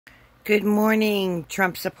Good morning,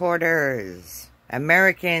 Trump supporters,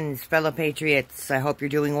 Americans, fellow patriots. I hope you're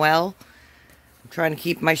doing well. I'm trying to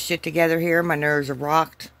keep my shit together here. My nerves are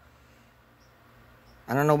rocked.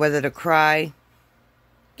 I don't know whether to cry,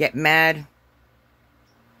 get mad,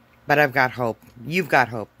 but I've got hope. You've got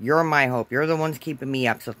hope. You're my hope. You're the ones keeping me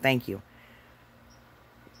up, so thank you.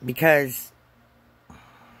 Because,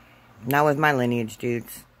 not with my lineage,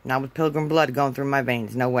 dudes. Not with pilgrim blood going through my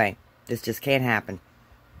veins. No way. This just can't happen.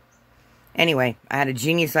 Anyway, I had a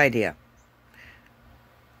genius idea.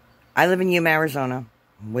 I live in Yuma, Arizona,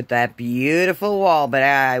 with that beautiful wall, but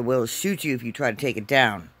I will shoot you if you try to take it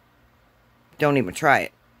down. Don't even try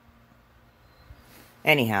it.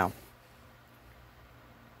 Anyhow,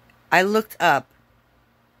 I looked up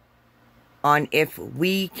on if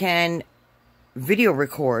we can video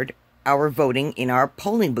record our voting in our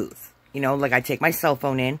polling booth. You know, like I take my cell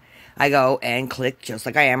phone in, I go and click just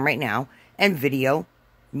like I am right now, and video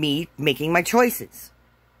me making my choices.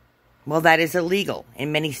 Well, that is illegal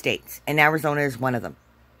in many states, and Arizona is one of them.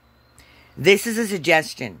 This is a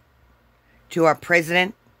suggestion to our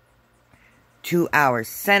president, to our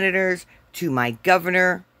senators, to my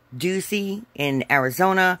governor, Ducey, in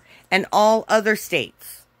Arizona, and all other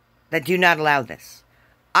states that do not allow this.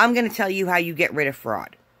 I'm going to tell you how you get rid of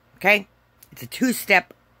fraud, okay? It's a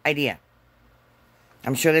two-step idea.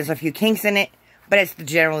 I'm sure there's a few kinks in it, but it's the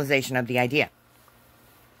generalization of the idea.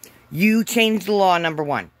 You change the law, number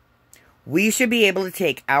one. We should be able to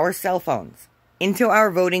take our cell phones into our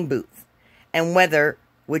voting booth, and whether,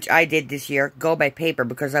 which I did this year, go by paper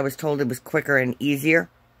because I was told it was quicker and easier.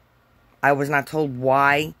 I was not told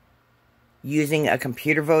why using a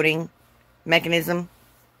computer voting mechanism,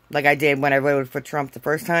 like I did when I voted for Trump the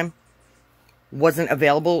first time, wasn't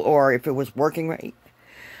available or if it was working right.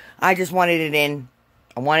 I just wanted it in.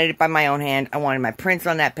 I wanted it by my own hand. I wanted my prints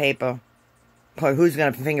on that paper. But who's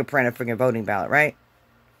going to fingerprint a freaking voting ballot, right?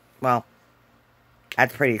 Well,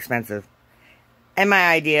 that's pretty expensive. And my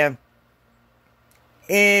idea,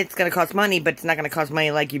 it's going to cost money, but it's not going to cost money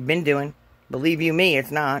like you've been doing. Believe you me,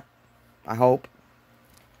 it's not. I hope.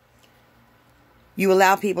 You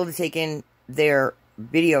allow people to take in their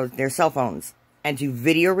videos, their cell phones, and to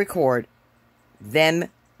video record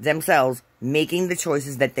themselves making the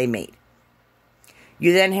choices that they made.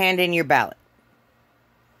 You then hand in your ballot.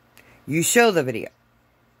 You show the video.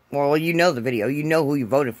 Well, you know the video. You know who you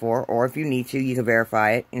voted for. Or if you need to, you can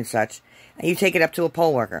verify it and such. And you take it up to a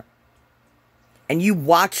poll worker. And you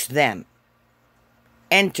watch them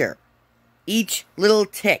enter each little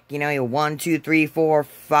tick. You know, your 1, 2, 3, 4,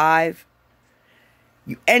 5.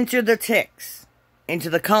 You enter the ticks into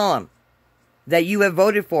the column that you have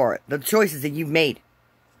voted for. The choices that you've made.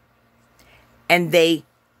 And they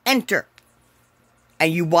enter.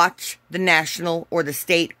 And you watch the national, or the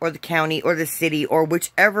state, or the county, or the city, or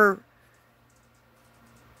whichever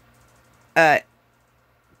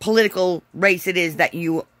political race it is that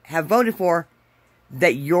you have voted for,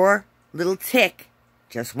 that your little tick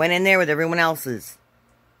just went in there with everyone else's.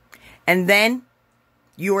 And then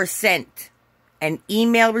you are sent an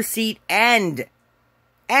email receipt and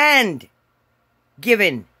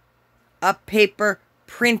given a paper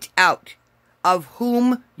printout of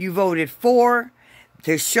whom you voted for,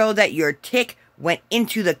 to show that your tick went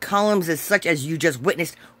into the columns as such as you just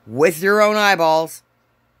witnessed with your own eyeballs.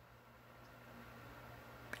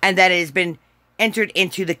 And that it has been entered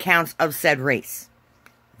into the counts of said race.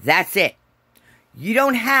 That's it. You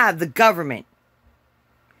don't have the government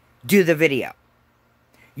do the video.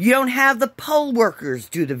 You don't have the poll workers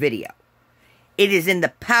do the video. It is in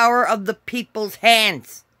the power of the people's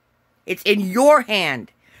hands. It's in your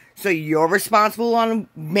hand. So you're responsible on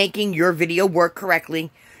making your video work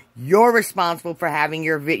correctly. You're responsible for having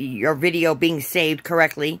your video being saved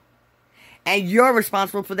correctly. And you're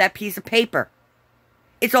responsible for that piece of paper.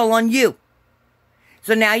 It's all on you.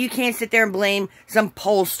 So now you can't sit there and blame some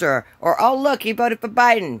pollster. Or, oh, look, he voted for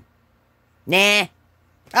Biden. Nah.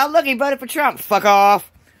 Oh, look, he voted for Trump. Fuck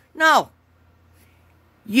off. No.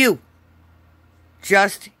 You.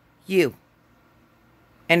 Just you.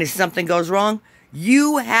 And if something goes wrong,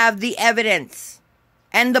 you have the evidence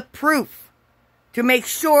and the proof to make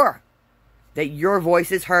sure that your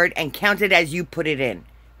voice is heard and counted as you put it in.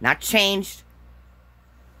 Not changed.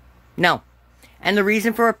 No. And the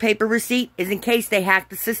reason for a paper receipt is in case they hack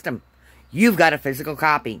the system. You've got a physical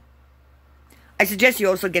copy. I suggest you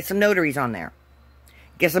also get some notaries on there.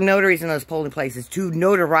 Get some notaries in those polling places to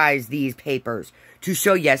notarize these papers. To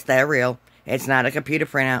show, yes, they're real. It's not a computer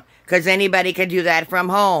printout. Because anybody can do that from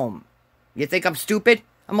home. You think I'm stupid?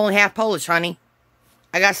 I'm only half Polish, honey.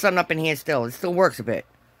 I got something up in here still. It still works a bit.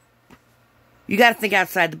 You gotta think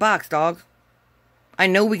outside the box, dog. I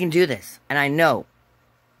know we can do this. And I know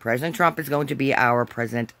President Trump is going to be our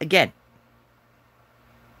president again.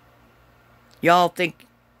 Y'all think,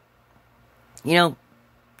 you know,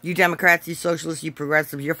 you Democrats, you socialists, you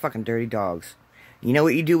progressives, you're fucking dirty dogs. You know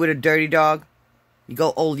what you do with a dirty dog? You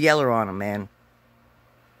go Old Yeller on him, man.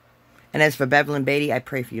 And as for Bevelyn Beatty, I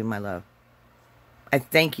pray for you, my love. I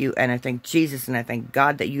thank you, and I thank Jesus, and I thank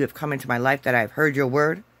God that you have come into my life, that I've heard your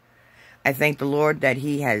word. I thank the Lord that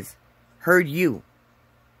He has heard you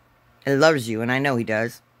and loves you, and I know He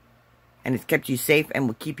does. And has kept you safe and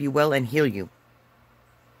will keep you well and heal you.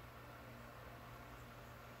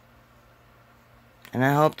 And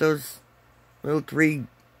I hope those little 3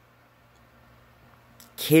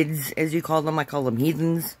 kids, as you call them, I call them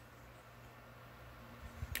heathens.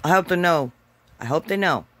 I hope they know. I hope they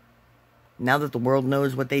know. Now that the world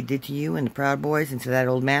knows what they did to you and the Proud Boys and to that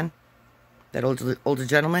old man, that older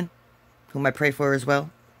gentleman, whom I pray for as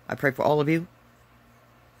well. I pray for all of you.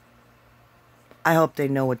 I hope they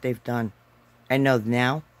know what they've done. I know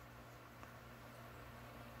now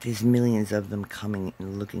there's millions of them coming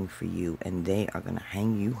and looking for you, and they are going to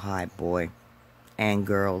hang you high, boy and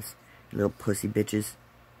girls, little pussy bitches.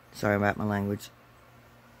 Sorry about my language.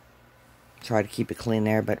 Try to keep it clean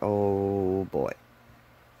there, but oh boy.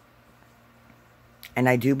 And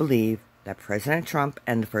I do believe that President Trump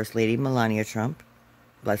and the First Lady Melania Trump,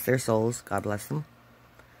 bless their souls, God bless them,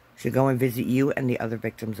 should go and visit you and the other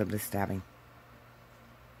victims of this stabbing.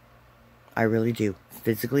 I really do.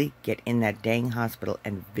 Physically get in that dang hospital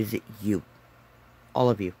and visit you. All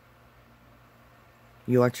of you.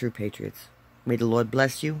 You are true patriots. May the Lord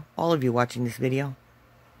bless you, all of you watching this video.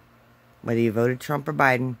 Whether you voted Trump or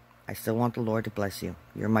Biden, I still want the Lord to bless you.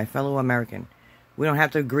 You're my fellow American. We don't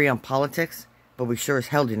have to agree on politics, but we sure as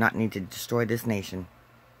hell do not need to destroy this nation.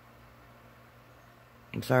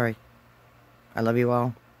 I'm sorry. I love you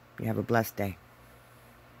all. You have a blessed day.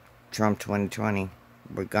 Trump 2020.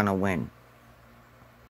 We're gonna win.